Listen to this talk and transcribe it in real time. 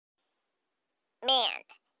Man,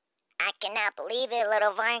 I cannot believe it,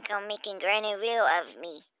 little Viacom making granny video of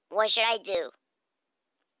me. What should I do?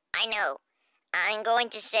 I know. I'm going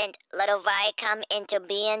to send little Viacom into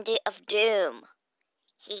B&D of Doom.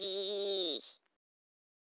 Hee.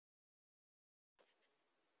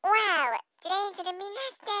 Wow, today's gonna be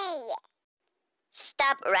nice day.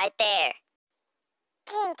 Stop right there.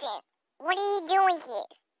 Kenton, what are you doing here?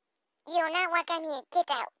 You're not welcome here. Get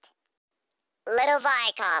out. Little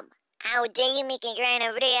Viacom, how dare you make a granny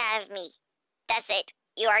video of me? That's it.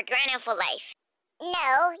 You are granny for life.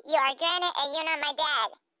 No, you are granny and you're not my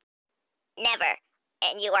dad. Never.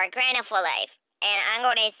 And you are granny for life. And I'm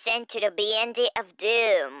gonna send to the B&D of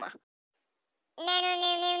Doom. No.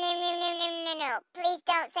 Please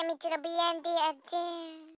don't send me to the B&D of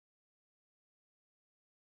Doom.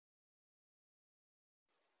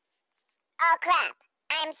 Oh crap.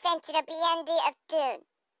 I'm sent to the B&D of Doom.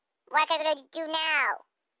 What am I gonna do now?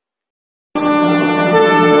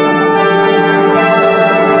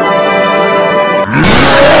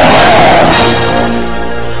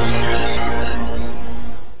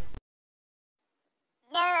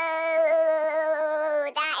 No,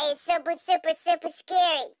 that is super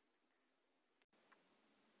scary.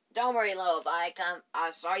 Don't worry, little Viacom.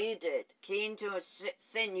 I saw you did. Keen to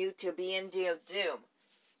send you to B&D of Doom.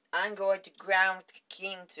 I'm going to ground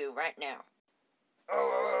Keen to right now.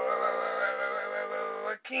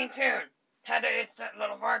 Cinetoon, how do you send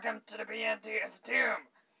little Viacom to the B&D of Doom?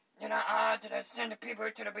 You know, I did send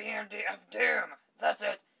people to the B&D of Doom. That's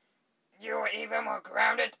it. You are even more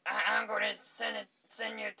grounded. I'm going to send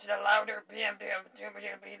you to the louder B&D of Doom, but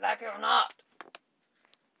you'll be like it or not.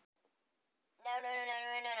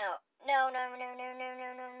 No.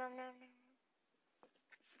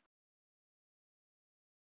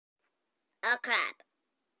 Oh crap.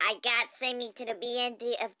 I got send me to the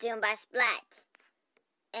B&D of Doom by Splat.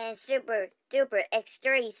 And super duper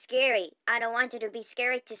extra scary. I don't want you to be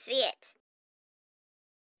scared to see it.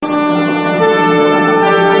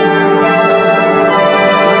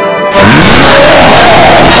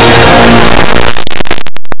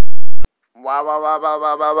 Wow.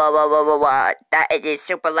 That is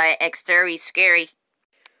super light, extra scary.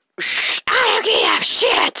 Shh, I don't give a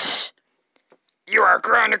shit! You are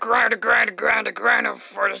grounded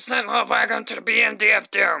for the Sentinel Wagon to the B&D of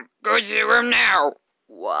Doom. Go to your room now.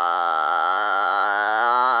 What?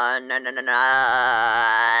 No.